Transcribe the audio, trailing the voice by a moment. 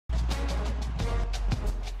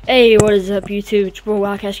Hey, what is up, YouTube? It's your boy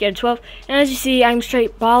Wildcat 12, and as you see, I'm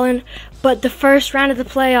straight balling. But the first round of the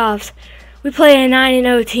playoffs, we play a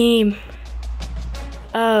 9-0 team.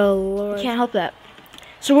 Oh Lord, you can't help that.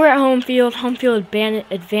 So we're at home field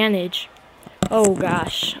advantage. Oh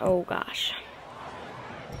gosh, oh gosh.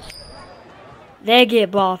 They get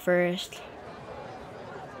ball first.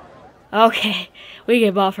 Okay, we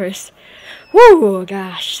get ball first. Woo,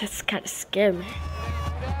 gosh, that's kind of scared me.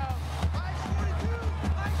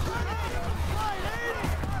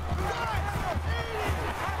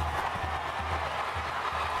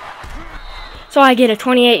 So I get a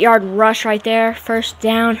 28-yard rush right there, first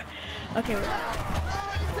down. Okay.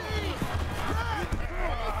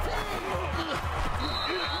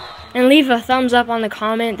 And leave a thumbs up on the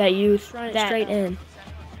comment that you run it straight in.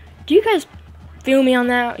 Do you guys feel me on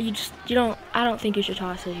that? I don't think you should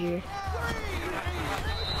toss it here.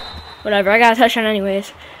 Whatever, I got a touchdown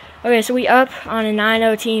anyways. Okay, so we up on a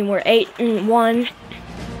 9-0 team. We're 8-1.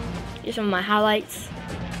 Here's some of my highlights.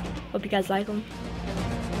 Hope you guys like them.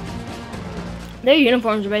 Their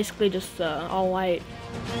uniforms are basically just all white.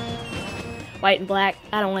 White and black.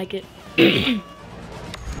 I don't like it.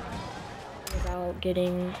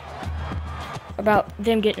 About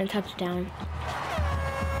them getting a touchdown.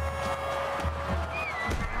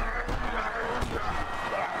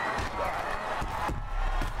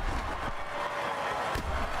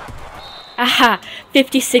 Aha!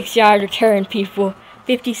 56-yard return, people.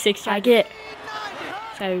 56. I get.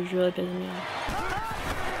 This guy was really pissing me off.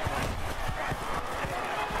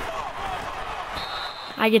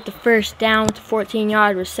 I get the first down with the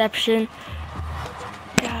 14-yard reception.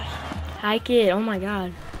 Gosh, hike it. Oh my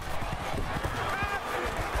God.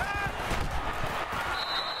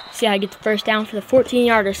 See, I get the first down for the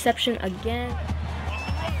 14-yard reception again.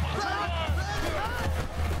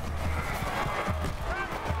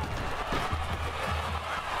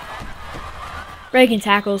 Breaking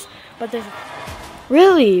tackles, but there's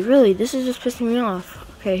really, this is just pissing me off.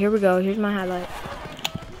 Okay, here we go. Here's my highlight.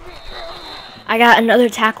 I got another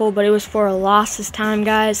tackle, but it was for a loss this time,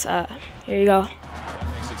 guys. Here you go.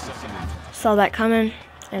 Saw that coming,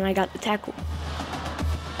 and I got the tackle.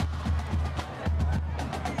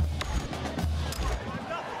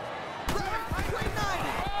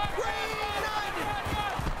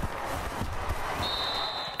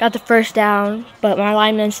 Got the first down, but my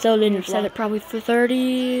lineman still didn't. I've said it probably for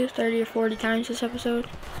 30 or 40 times this episode.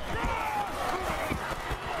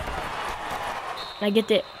 I get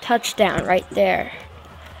the touchdown right there.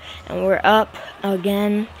 And we're up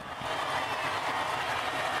again.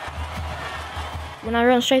 When I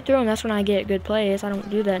run straight through them, that's when I get good plays. I don't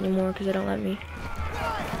do that anymore because they don't let me.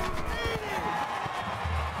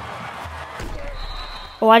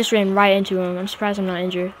 Oh, I just ran right into him. I'm surprised I'm not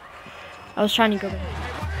injured. I was trying to go back.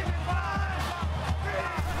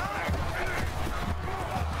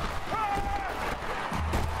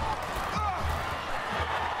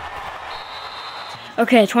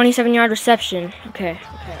 Okay, 27-yard reception. Okay.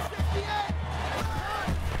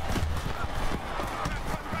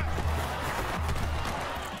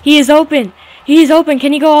 He is open. He is open.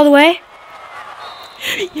 Can he go all the way?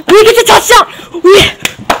 We get the touchdown!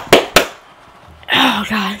 Oh,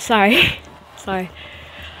 God. Sorry. Sorry.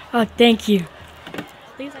 Oh, thank you.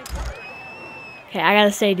 Okay, I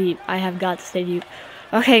gotta stay deep. I have got to stay deep.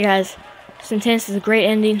 Okay, guys. This Intense is a great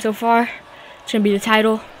ending so far. It's gonna be the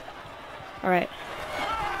title. Alright.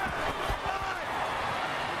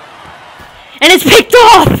 And it's picked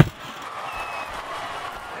off!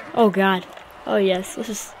 Oh, God. Oh, yes. Let's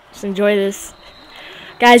just enjoy this.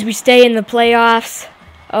 Guys, we stay in the playoffs.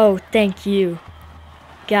 Oh, thank you.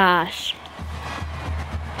 Gosh.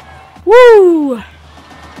 Woo!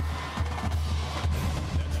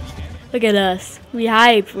 Look at us. We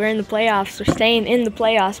hype. We're in the playoffs. We're staying in the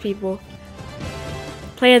playoffs, people.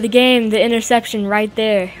 Play of the game, the interception right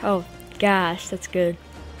there. Oh, gosh. That's good.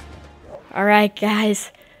 Alright,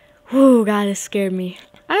 guys. Whoo, God, it scared me.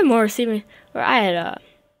 I had more receiving. Or I had